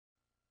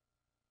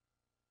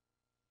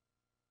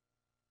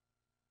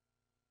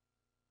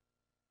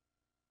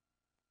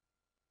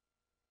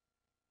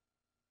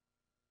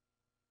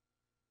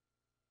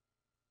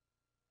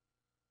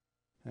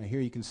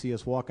Here you can see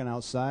us walking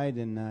outside,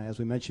 and as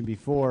we mentioned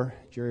before,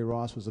 Jerry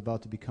Ross was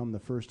about to become the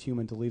first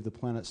human to leave the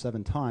planet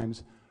 7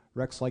 times.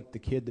 Rex liked the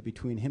kid that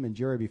between him and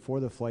Jerry before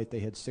the flight, they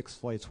had 6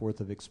 flights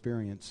worth of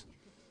experience.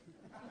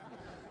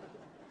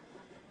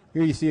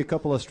 Here you see a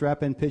couple of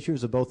strap-in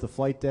pictures of both the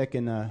flight deck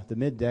and the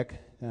mid-deck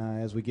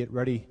as we get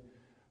ready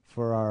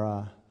for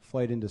our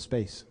flight into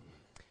space.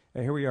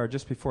 Here we are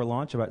just before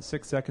launch. About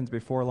 6 seconds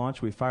before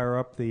launch, we fire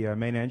up the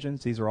main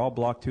engines. These are all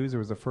Block 2s. It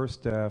was the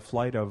first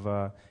flight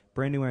of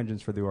brand new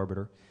engines for the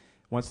orbiter.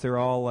 Once they're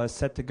all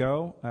set to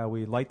go,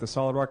 we light the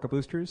solid rocket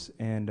boosters,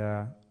 and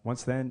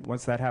once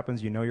that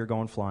happens, you know you're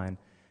going flying.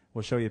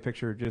 We'll show you a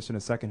picture just in a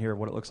second here of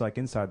what it looks like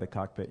inside the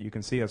cockpit. You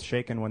can see us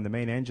shaking when the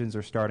main engines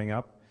are starting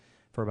up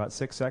for about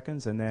 6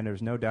 seconds, and then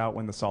there's no doubt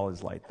when the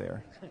solids light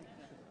there.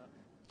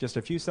 Just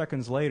a few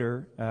seconds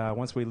later,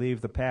 once we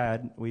leave the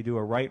pad, we do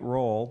a right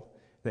roll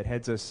that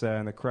heads us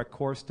in the correct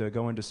course to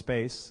go into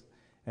space.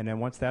 And then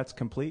once that's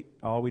complete,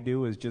 all we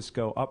do is just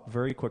go up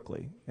very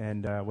quickly.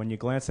 And when you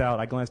glance out,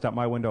 I glanced out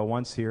my window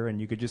once here,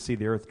 and you could just see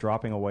the Earth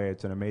dropping away.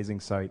 It's an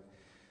amazing sight.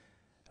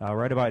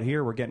 Right about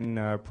here, we're getting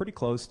pretty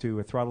close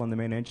to throttling the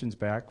main engines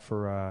back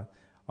for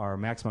our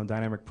maximum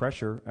dynamic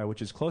pressure,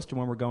 which is close to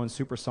when we're going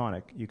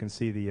supersonic. You can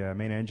see the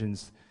main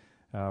engines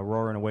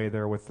roaring away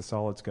there with the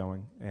solids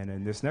going. And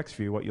in this next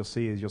view, what you'll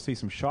see is you'll see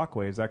some shock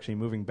waves actually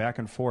moving back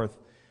and forth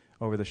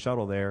over the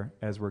shuttle there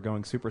as we're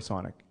going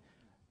supersonic.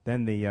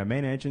 Then the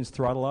main engines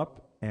throttle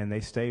up, and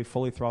they stay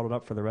fully throttled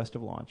up for the rest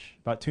of launch.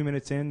 About 2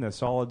 minutes in, the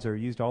solids are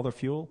used all their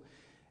fuel,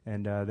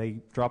 and they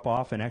drop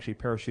off and actually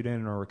parachute in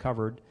and are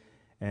recovered.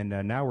 And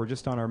now we're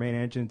just on our main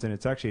engines, and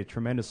it's actually a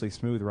tremendously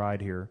smooth ride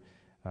here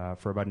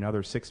for about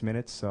another 6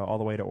 minutes all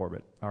the way to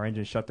orbit. Our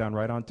engines shut down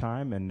right on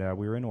time, and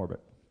we were in orbit.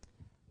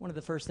 One of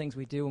the first things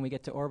we do when we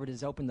get to orbit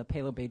is open the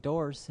payload bay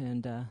doors,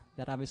 and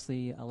that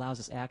obviously allows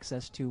us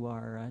access to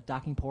our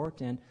docking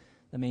port and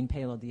the main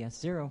payload, the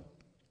S0.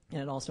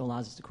 And it also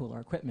allows us to cool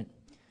our equipment.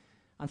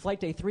 On flight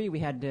day 3, we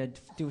had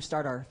to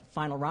start our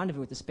final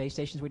rendezvous with the space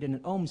stations. We did an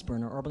OMS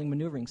burn, our orbiting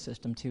maneuvering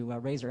system, to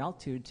raise our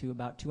altitude to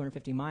about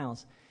 250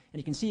 miles. And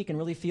you can see, you can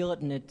really feel it,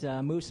 and it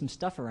moves some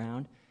stuff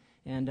around.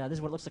 And this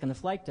is what it looks like on the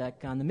flight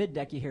deck. On the mid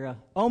deck, you hear a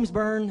OMS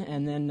burn,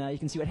 and then you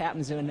can see what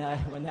happens when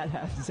that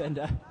happens. And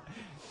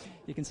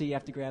you can see you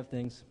have to grab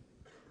things.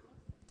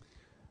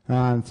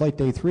 On flight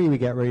day 3, we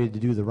got ready to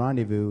do the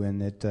rendezvous,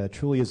 and it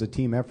truly is a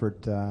team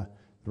effort.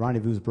 The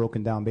rendezvous is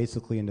broken down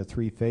basically into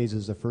 3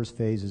 phases. The first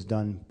phase is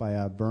done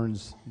by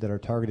burns that are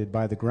targeted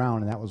by the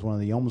ground, and that was one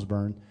of the OMS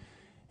burn.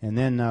 And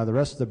then the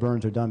rest of the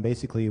burns are done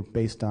basically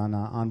based on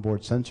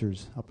onboard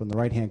sensors. Up in the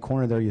right-hand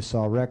corner there, you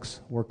saw Rex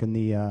working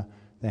the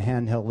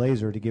handheld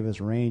laser to give us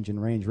range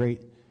and range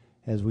rate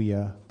as we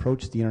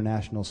approach the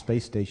International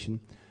Space Station.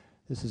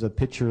 This is a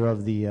picture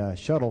of the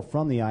shuttle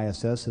from the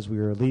ISS as we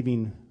were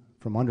leaving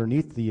from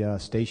underneath the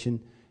station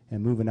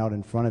and moving out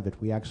in front of it.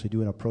 We actually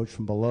do an approach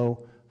from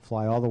below,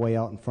 fly all the way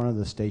out in front of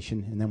the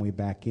station, and then we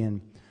back in.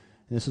 And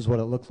this is what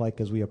it looked like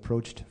as we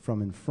approached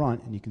from in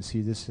front, and you can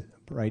see this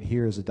right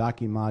here is a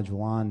docking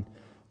module on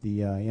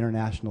the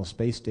International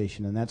Space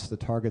Station, and that's the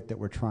target that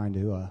we're trying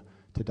to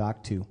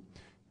dock to.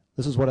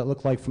 This is what it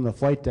looked like from the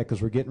flight deck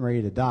as we're getting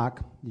ready to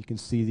dock. You can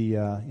see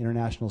the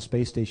International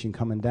Space Station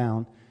coming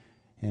down,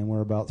 and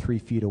we're about 3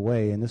 feet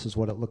away, and this is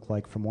what it looked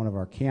like from one of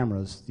our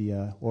cameras.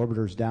 The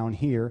orbiter's down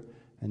here,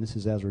 and this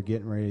is as we're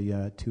getting ready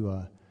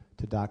to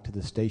dock to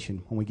the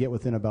station. When we get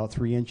within about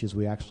 3 inches,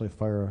 we actually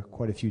fire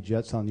quite a few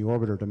jets on the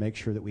orbiter to make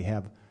sure that we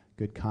have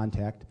good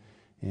contact.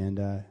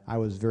 And I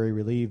was very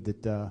relieved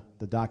that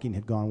the docking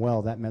had gone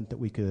well. That meant that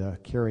we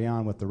could carry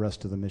on with the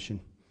rest of the mission.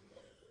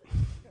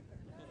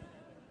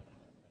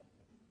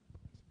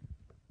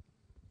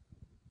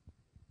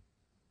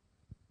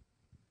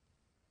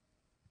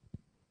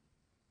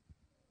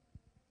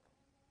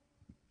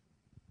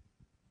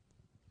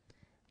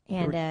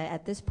 And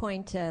at this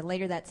point,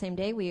 later that same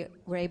day, we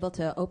were able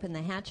to open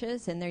the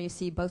hatches, and there you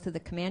see both of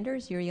the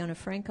commanders, Yuriona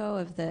Franco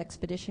of the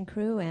expedition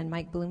crew and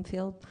Mike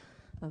Bloomfield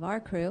of our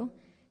crew.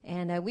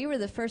 And we were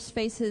the first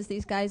faces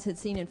these guys had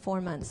seen in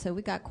 4 months, so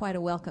we got quite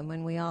a welcome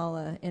when we all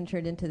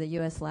entered into the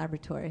U.S.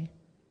 laboratory.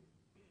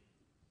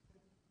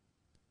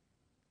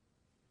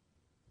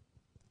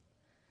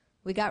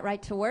 We got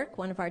right to work.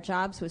 One of our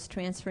jobs was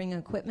transferring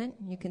equipment.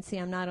 You can see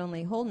I'm not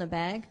only holding a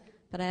bag,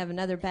 but I have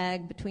another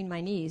bag between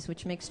my knees,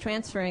 which makes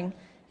transferring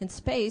in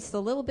space a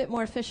little bit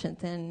more efficient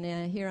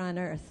than here on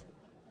Earth.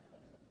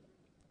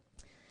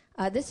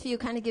 This view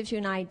kind of gives you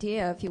an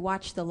idea, if you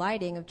watch the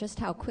lighting, of just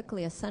how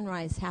quickly a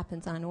sunrise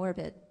happens on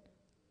orbit.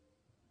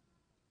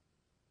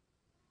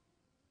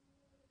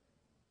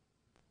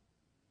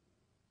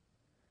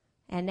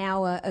 And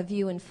now a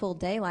view in full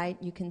daylight.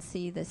 You can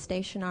see the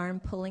station arm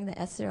pulling the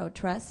S0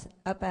 truss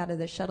up out of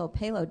the shuttle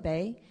payload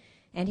bay.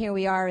 And here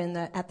we are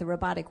at the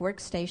robotic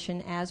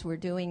workstation as we're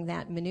doing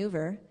that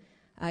maneuver.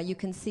 You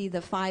can see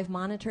the 5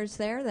 monitors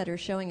there that are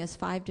showing us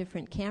 5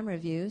 different camera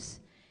views.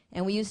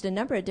 And we used a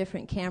number of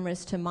different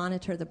cameras to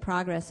monitor the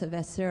progress of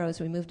S0 as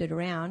we moved it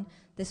around.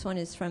 This one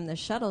is from the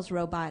shuttle's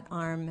robot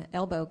arm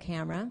elbow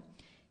camera.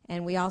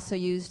 And we also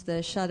used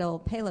the shuttle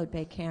payload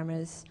bay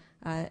cameras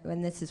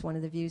And this is one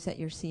of the views that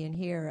you're seeing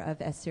here of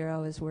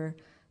S0 as we're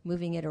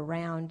moving it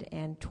around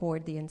and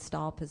toward the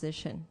install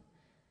position.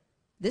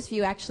 This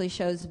view actually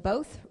shows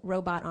both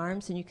robot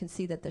arms, and you can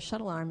see that the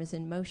shuttle arm is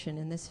in motion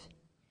in this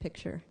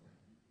picture.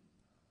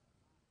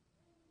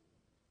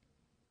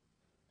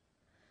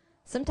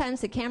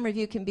 Sometimes the camera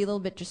view can be a little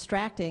bit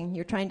distracting.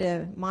 You're trying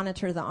to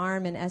monitor the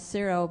arm in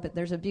S0, but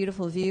there's a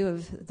beautiful view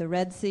of the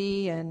Red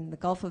Sea and the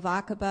Gulf of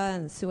Aqaba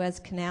and the Suez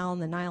Canal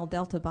and the Nile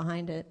Delta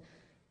behind it.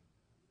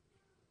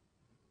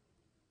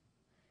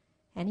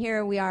 And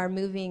here we are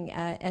moving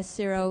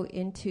S0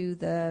 into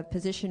the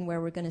position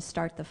where we're going to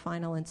start the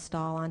final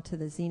install onto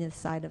the zenith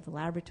side of the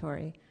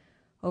laboratory.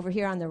 Over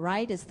here on the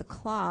right is the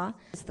claw.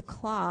 The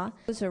claw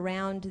goes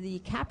around the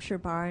capture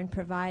bar and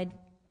provide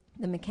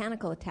the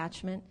mechanical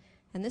attachment.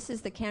 And this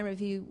is the camera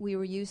view we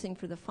were using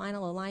for the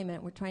final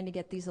alignment. We're trying to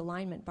get these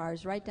alignment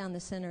bars right down the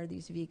center of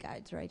these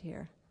V-guides right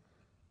here.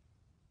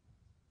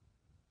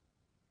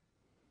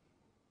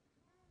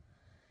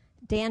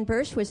 Dan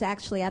Bursch was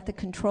actually at the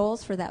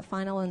controls for that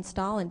final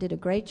install and did a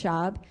great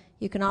job.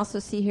 You can also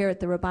see here at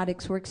the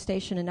robotics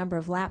workstation a number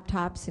of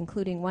laptops,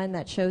 including one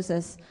that shows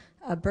us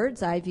a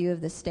bird's eye view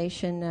of the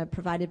station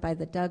provided by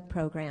the DUG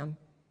program.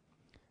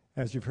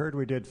 As you've heard,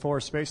 we did 4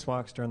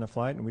 spacewalks during the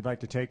flight, and we'd like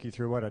to take you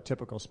through what a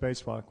typical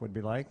spacewalk would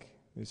be like.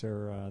 This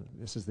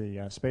is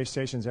the space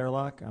station's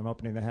airlock. I'm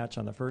opening the hatch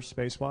on the first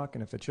spacewalk,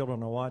 and if the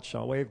children will watch,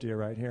 I'll wave to you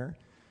right here.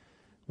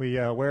 We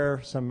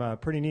wear some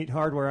pretty neat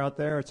hardware out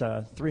there. It's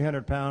a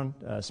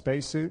 300-pound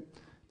spacesuit.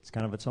 It's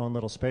kind of its own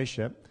little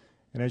spaceship.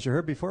 And as you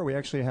heard before, we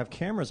actually have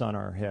cameras on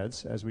our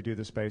heads as we do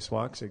the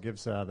spacewalks. It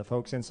gives the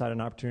folks inside an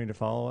opportunity to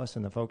follow us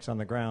and the folks on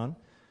the ground.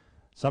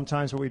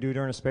 Sometimes what we do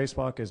during a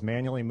spacewalk is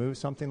manually move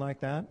something like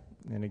that.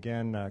 And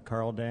again,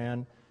 Carl,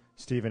 Dan,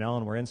 Steve, and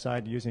Ellen were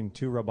inside using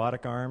 2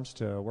 robotic arms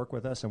to work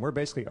with us. And we're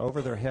basically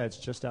over their heads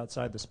just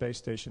outside the space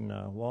station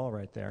wall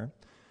right there.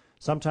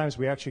 Sometimes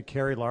we actually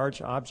carry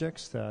large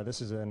objects. This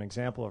is an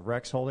example of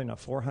Rex holding a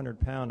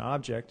 400-pound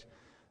object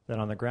that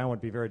on the ground would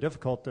be very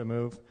difficult to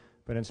move.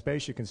 But in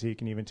space, you can see you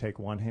can even take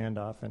one hand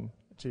off. And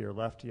to your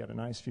left, you have a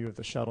nice view of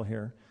the shuttle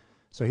here.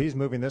 So he's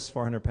moving this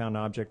 400-pound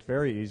object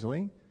very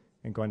easily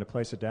and going to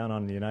place it down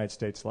on the United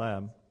States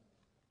lab.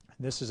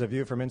 This is a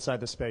view from inside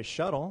the space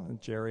shuttle,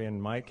 Jerry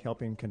and Mike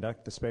helping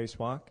conduct the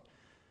spacewalk.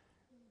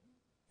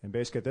 And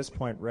basically at this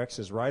point, Rex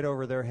is right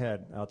over their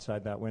head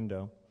outside that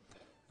window.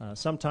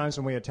 Sometimes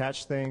when we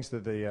attach things to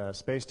the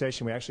space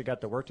station, we actually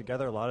got to work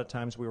together. A lot of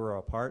times we were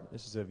apart.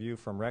 This is a view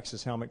from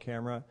Rex's helmet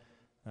camera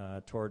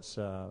towards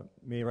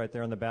me right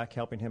there in the back,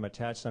 helping him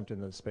attach something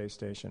to the space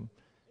station.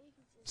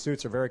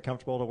 Suits are very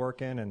comfortable to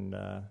work in,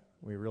 and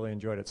we really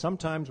enjoyed it.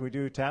 Sometimes we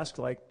do tasks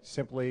like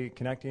simply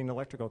connecting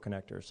electrical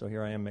connectors. So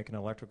here I am making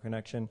an electrical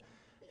connection.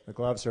 The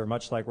gloves are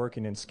much like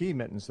working in ski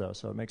mittens, though,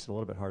 so it makes it a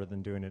little bit harder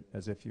than doing it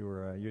as if you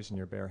were using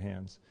your bare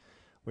hands.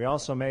 We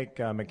also make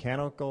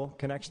mechanical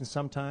connections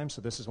sometimes,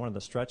 so this is one of the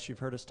struts you've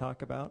heard us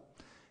talk about.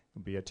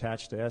 It'll be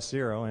attached to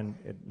S0, and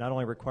it not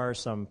only requires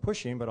some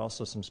pushing, but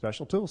also some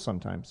special tools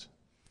sometimes.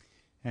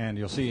 And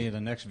you'll see in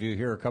the next view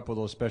here a couple of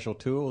those special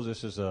tools.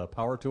 This is a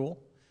power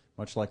tool,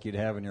 much like you'd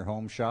have in your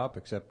home shop,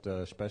 except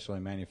specially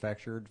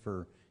manufactured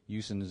for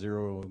use in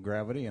zero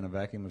gravity in a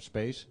vacuum of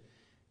space.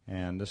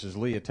 And this is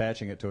Lee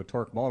attaching it to a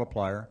torque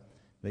multiplier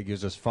that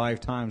gives us 5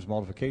 times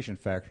multiplication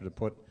factor to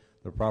put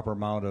the proper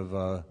amount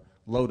of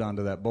load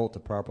onto that bolt to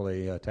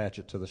properly attach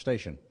it to the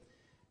station.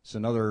 It's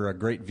another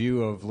great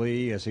view of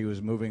Lee as he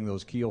was moving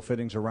those keel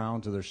fittings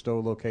around to their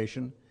stow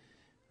location.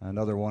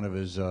 Another one of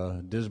his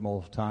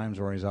dismal times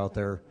where he's out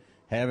there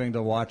having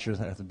to watch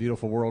the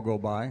beautiful world go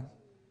by.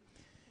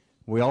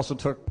 We also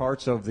took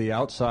parts of the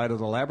outside of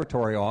the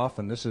laboratory off,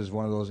 and this is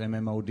one of those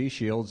MMOD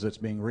shields that's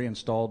being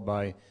reinstalled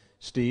by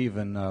Steve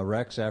and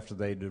Rex after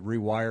they'd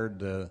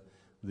rewired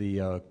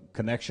the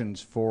connections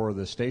for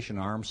the station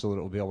arm so that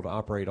it will be able to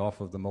operate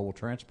off of the mobile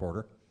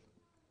transporter.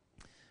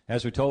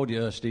 As we told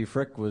you, Steve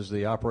Frick was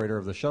the operator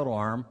of the shuttle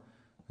arm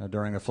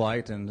during the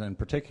flight, and in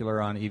particular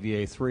on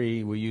EVA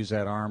 3, we used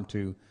that arm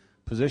to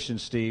position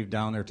Steve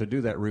down there to do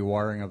that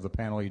rewiring of the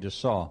panel you just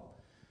saw.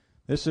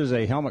 This is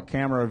a helmet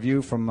camera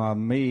view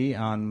from me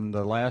on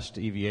the last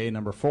EVA,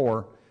 number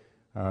 4.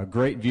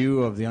 Great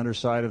view of the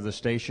underside of the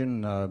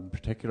station, in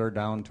particular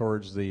down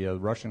towards the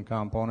Russian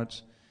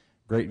components.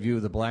 Great view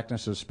of the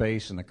blackness of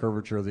space and the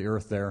curvature of the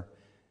Earth there.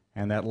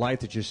 And that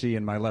light that you see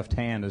in my left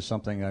hand is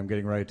something I'm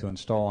getting ready to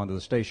install onto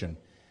the station.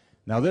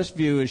 Now this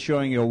view is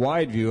showing you a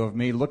wide view of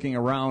me looking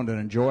around and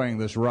enjoying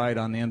this ride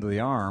on the end of the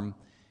arm.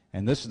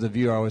 And this is the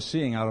view I was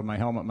seeing out of my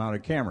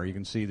helmet-mounted camera. You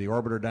can see the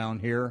orbiter down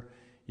here.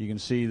 You can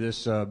see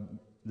this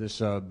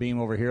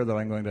beam over here that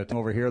I'm going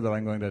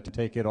to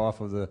take it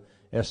off of the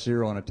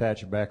S0 and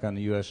attach it back on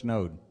the U.S.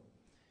 node.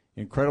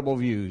 Incredible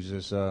views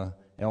as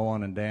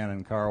Ellen and Dan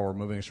and Carl were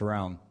moving us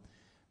around.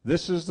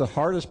 This is the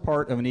hardest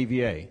part of an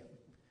EVA,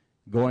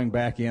 going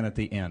back in at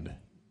the end.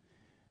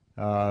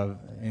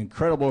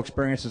 Incredible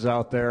experiences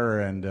out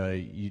there, and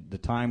the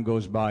time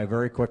goes by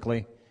very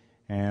quickly,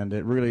 and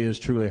it really is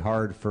truly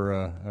hard for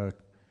a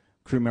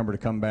crew member to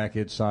come back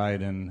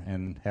inside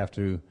and have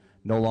to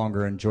no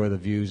longer enjoy the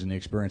views and the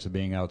experience of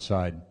being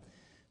outside.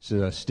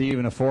 So Steve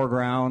in the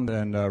foreground,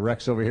 and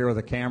Rex over here with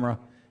a camera,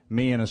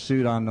 me in a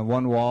suit on the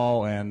one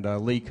wall, and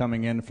Lee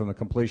coming in from the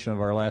completion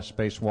of our last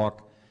spacewalk.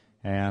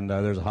 And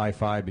there's a high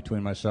five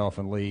between myself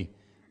and Lee.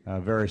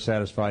 Very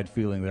satisfied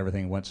feeling that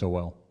everything went so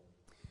well.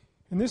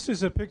 And this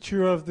is a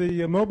picture of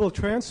the mobile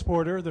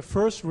transporter, the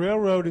first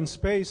railroad in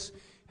space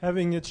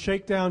having its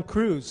shakedown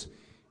cruise.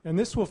 And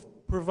this will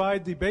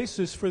provide the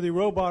basis for the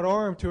robot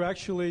arm to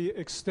actually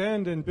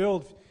extend and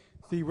build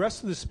the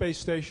rest of the space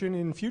station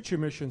in future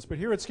missions. But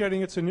here it's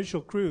getting its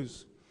initial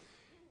cruise.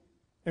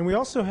 And we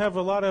also have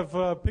a lot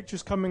of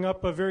pictures coming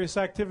up of various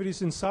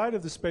activities inside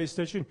of the space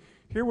station.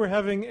 Here we're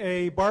having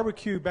a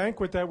barbecue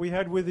banquet that we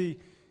had with the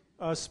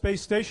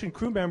space station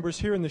crew members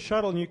here in the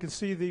shuttle, and you can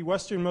see the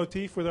Western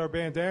motif with our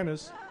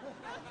bandanas.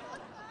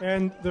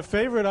 And the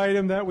favorite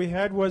item that we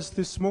had was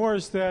the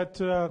s'mores that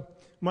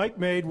Mike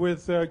made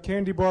with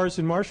candy bars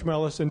and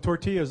marshmallows and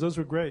tortillas. Those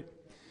were great.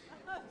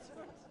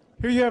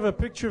 Here you have a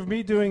picture of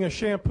me doing a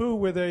shampoo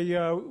with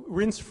a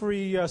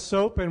rinse-free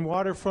soap and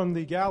water from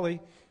the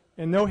galley,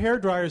 and no hair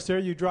dryers there.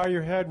 You dry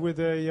your head with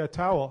a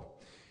towel.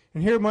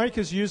 And here Mike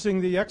is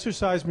using the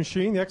exercise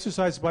machine, the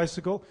exercise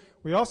bicycle.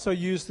 We also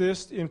use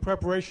this in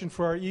preparation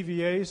for our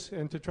EVAs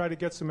and to try to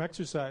get some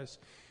exercise.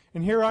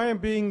 And here I am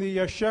being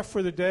the chef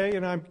for the day,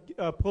 and I'm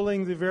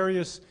pulling the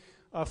various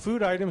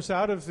food items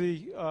out of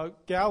the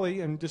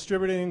galley and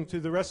distributing to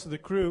the rest of the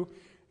crew.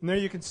 And there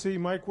you can see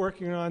Mike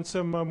working on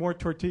some more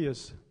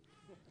tortillas.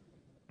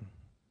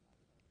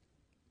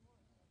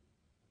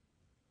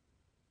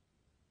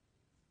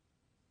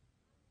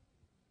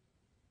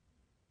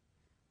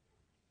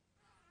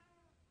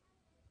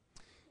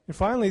 And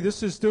finally,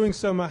 this is doing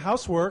some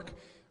housework.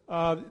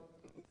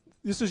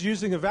 This is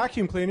using a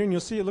vacuum cleaner, and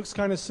you'll see it looks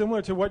kind of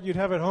similar to what you'd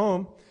have at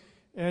home.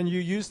 And you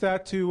use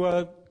that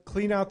to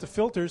clean out the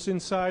filters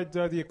inside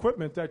the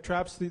equipment that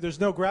traps there's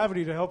no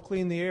gravity to help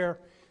clean the air.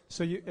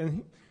 So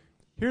and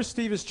here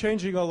Steve is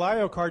changing a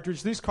LiO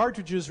cartridge. These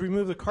cartridges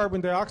remove the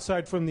carbon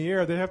dioxide from the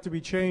air. They have to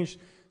be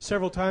changed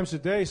several times a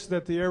day so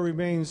that the air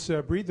remains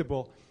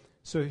breathable.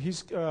 So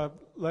he's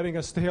letting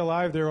us stay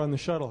alive there on the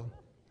shuttle.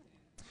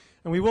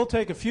 And we will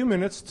take a few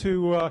minutes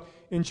to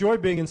enjoy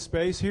being in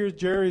space. Here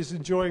Jerry's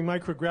enjoying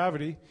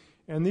microgravity.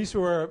 And these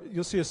were,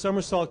 you'll see a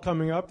somersault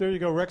coming up. There you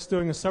go, Rex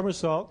doing a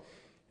somersault.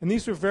 And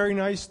these were very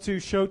nice to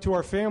show to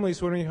our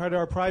families when we had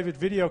our private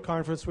video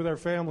conference with our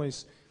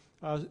families.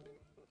 And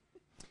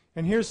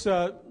here's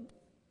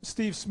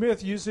Steve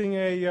Smith using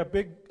a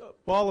big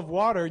ball of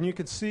water. And you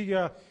can see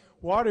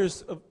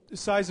water's the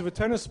size of a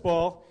tennis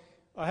ball.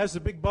 Has a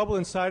big bubble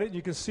inside it.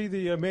 You can see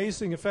the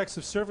amazing effects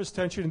of surface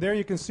tension. And there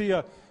you can see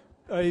a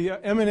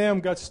M&M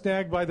got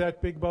snagged by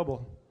that big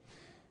bubble.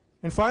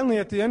 And finally,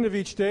 at the end of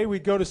each day,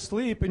 we'd go to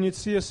sleep, and you'd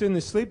see us in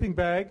the sleeping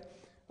bag,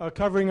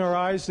 covering our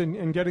eyes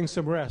and getting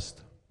some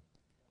rest.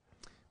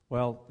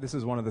 Well, this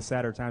is one of the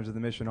sadder times of the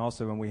mission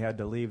also when we had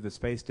to leave the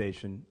space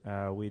station.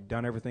 We'd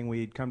done everything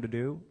we'd come to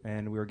do,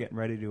 and we were getting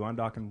ready to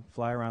undock and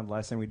fly around. The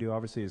last thing we do,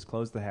 obviously, is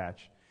close the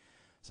hatch.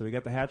 So we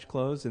got the hatch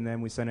closed, and then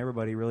we sent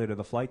everybody really to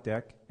the flight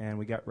deck, and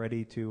we got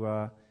ready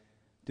to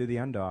do the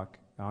undock.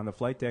 On the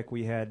flight deck,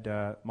 we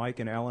had Mike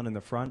and Ellen in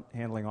the front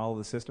handling all of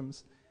the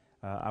systems.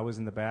 I was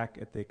in the back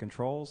at the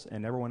controls,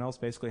 and everyone else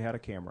basically had a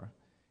camera.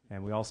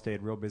 And we all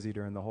stayed real busy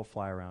during the whole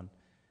fly-around.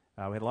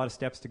 We had a lot of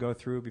steps to go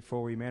through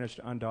before we managed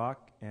to undock,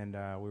 and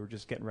we were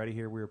just getting ready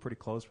here. We were pretty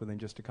close within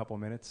just a couple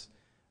of minutes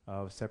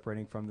of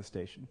separating from the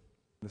station.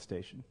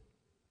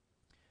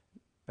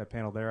 That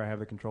panel there, I have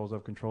the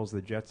controls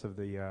the jets of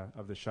the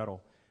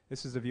shuttle.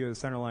 This is a view of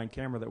the centerline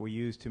camera that we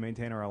use to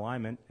maintain our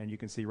alignment, and you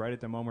can see right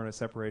at the moment of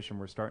separation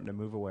we're starting to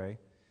move away.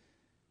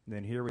 And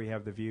then here we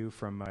have the view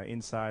from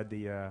inside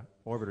the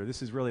orbiter.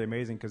 This is really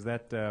amazing because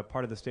that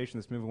part of the station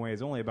that's moving away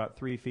is only about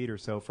 3 feet or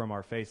so from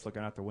our face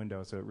looking out the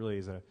window, so it really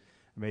is an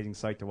amazing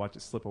sight to watch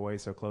it slip away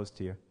so close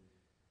to you.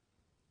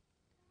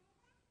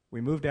 We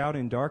moved out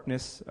in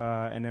darkness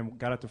and then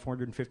got up to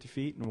 450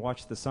 feet and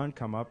watched the sun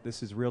come up.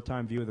 This is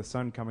real-time view of the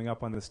sun coming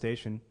up on the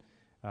station.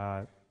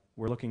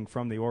 We're looking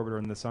from the orbiter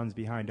and the sun's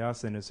behind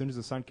us, and as soon as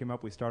the sun came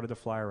up, we started to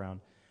fly around.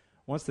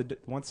 Once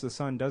the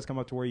sun does come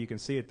up to where you can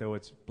see it, though,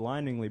 it's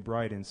blindingly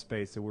bright in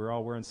space, so we're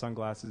all wearing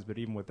sunglasses, but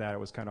even with that, it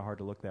was kind of hard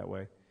to look that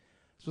way.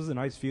 This was a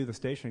nice view the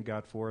station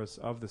got for us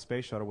of the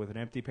space shuttle with an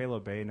empty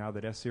payload bay now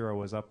that S0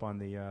 was up on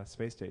the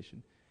space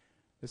station.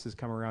 This is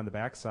coming around the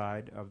back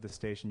side of the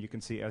station. You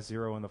can see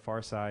S0 on the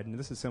far side, and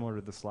this is similar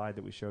to the slide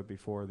that we showed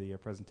before the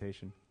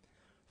presentation.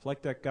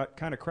 Flight deck got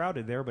kind of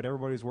crowded there, but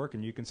everybody's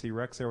working. You can see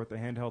Rex there with the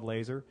handheld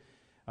laser.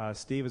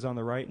 Steve is on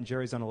the right and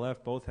Jerry's on the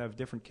left. Both have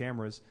different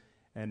cameras,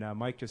 and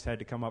Mike just had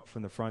to come up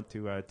from the front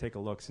to take a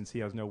look since he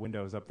has no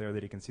windows up there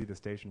that he can see the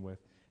station with.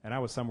 And I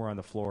was somewhere on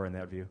the floor in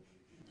that view.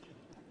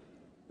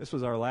 This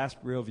was our last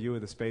real view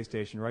of the space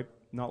station, right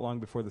not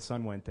long before the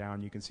sun went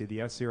down. You can see the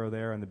S0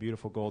 there and the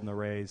beautiful golden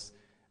arrays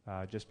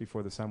just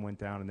before the sun went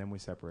down, and then we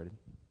separated.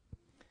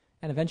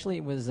 And eventually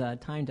it was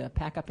time to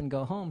pack up and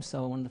go home,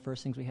 so one of the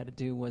first things we had to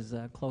do was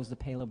close the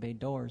payload bay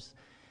doors.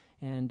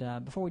 And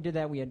before we did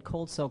that, we had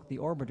cold soaked the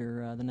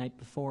orbiter the night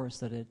before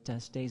so that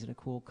it stays at a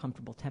cool,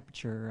 comfortable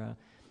temperature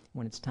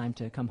when it's time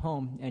to come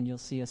home. And you'll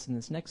see us in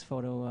this next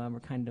photo.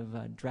 We're kind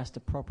of dressed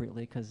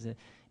appropriately because it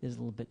is a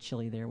little bit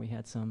chilly there. We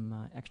had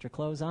some extra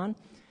clothes on.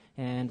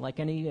 And like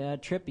any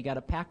trip, you got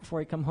to pack before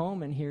you come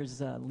home. And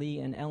here's Lee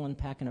and Ellen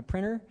packing a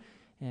printer,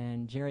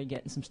 and Jerry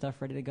getting some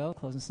stuff ready to go,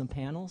 closing some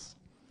panels.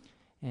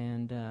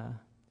 And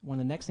one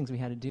of the next things we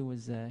had to do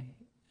was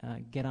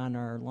get on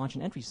our launch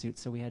and entry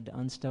suits. So we had to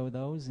unstow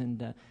those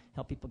and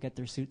help people get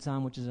their suits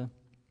on, which is a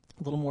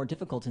little more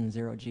difficult in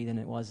zero-G than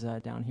it was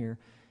down here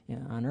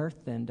on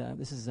Earth. And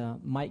this is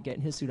Mike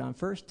getting his suit on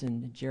first,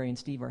 and Jerry and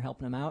Steve are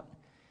helping him out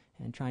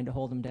and trying to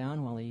hold him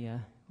down while he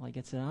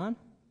gets it on.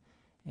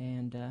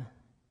 And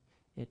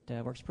it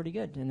works pretty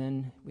good. And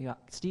then we got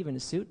Steve in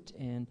his suit,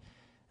 and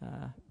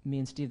me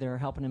and Steve there are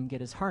helping him get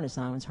his harness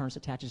on. His harness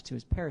attaches to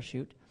his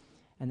parachute.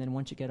 And then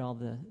once you get all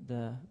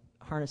the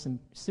harness and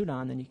suit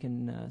on, then you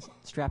can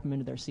strap them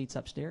into their seats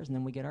upstairs, and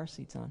then we get our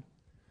seats on.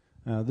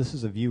 This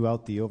is a view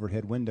out the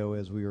overhead window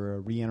as we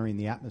were re-entering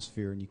the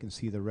atmosphere, and you can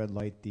see the red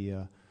light,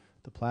 the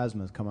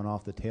plasma is coming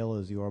off the tail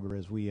of the orbiter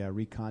as we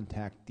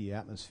recontact the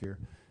atmosphere.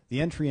 The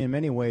entry in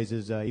many ways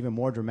is even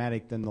more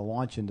dramatic than the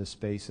launch into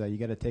space. You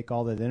got to take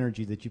all that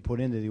energy that you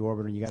put into the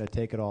orbiter and you got to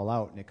take it all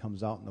out, and it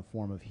comes out in the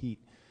form of heat.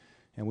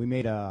 And we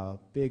made a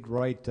big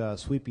right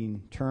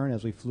sweeping turn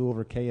as we flew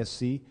over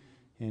KSC,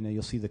 and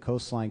you'll see the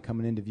coastline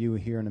coming into view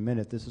here in a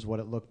minute. This is what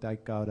it looked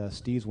like out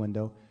Steve's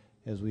window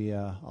as we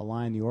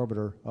aligned the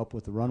orbiter up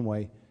with the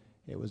runway.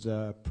 It was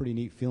a pretty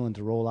neat feeling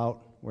to roll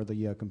out where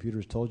the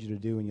computers told you to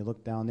do, and you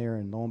look down there,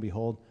 and lo and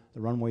behold, the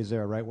runway's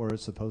there right where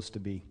it's supposed to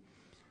be.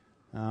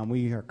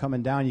 We are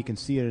coming down. You can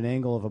see at an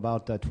angle of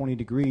about 20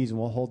 degrees, and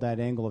we'll hold that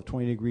angle of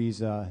 20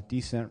 degrees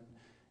descent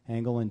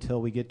angle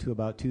until we get to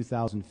about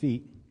 2,000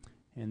 feet.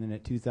 And then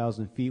at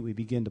 2,000 feet, we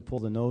begin to pull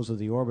the nose of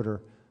the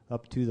orbiter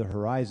up to the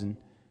horizon.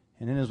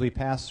 And then as we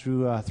pass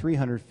through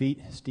 300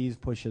 feet, Steve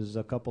pushes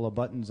a couple of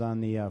buttons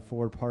on the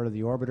forward part of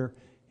the orbiter,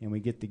 and we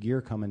get the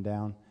gear coming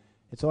down.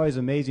 It's always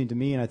amazing to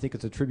me, and I think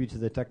it's a tribute to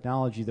the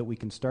technology, that we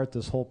can start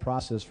this whole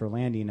process for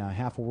landing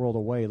half a world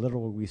away.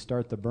 Literally, we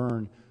start the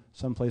burn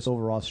someplace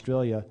over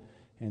Australia,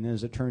 and then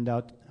as it turned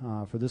out,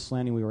 for this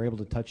landing, we were able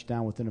to touch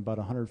down within about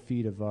 100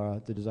 feet of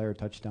the desired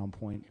touchdown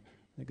point.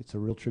 I think it's a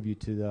real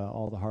tribute to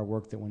all the hard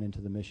work that went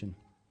into the mission.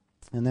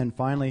 And then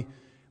finally,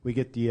 we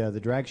get the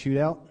drag chute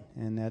out,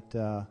 and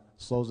that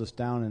slows us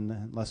down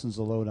and lessens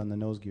the load on the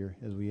nose gear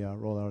as we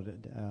roll out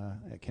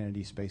at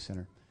Kennedy Space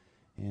Center.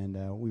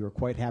 And we were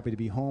quite happy to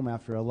be home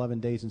after 11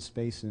 days in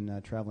space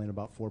and traveling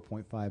about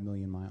 4.5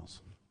 million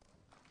miles.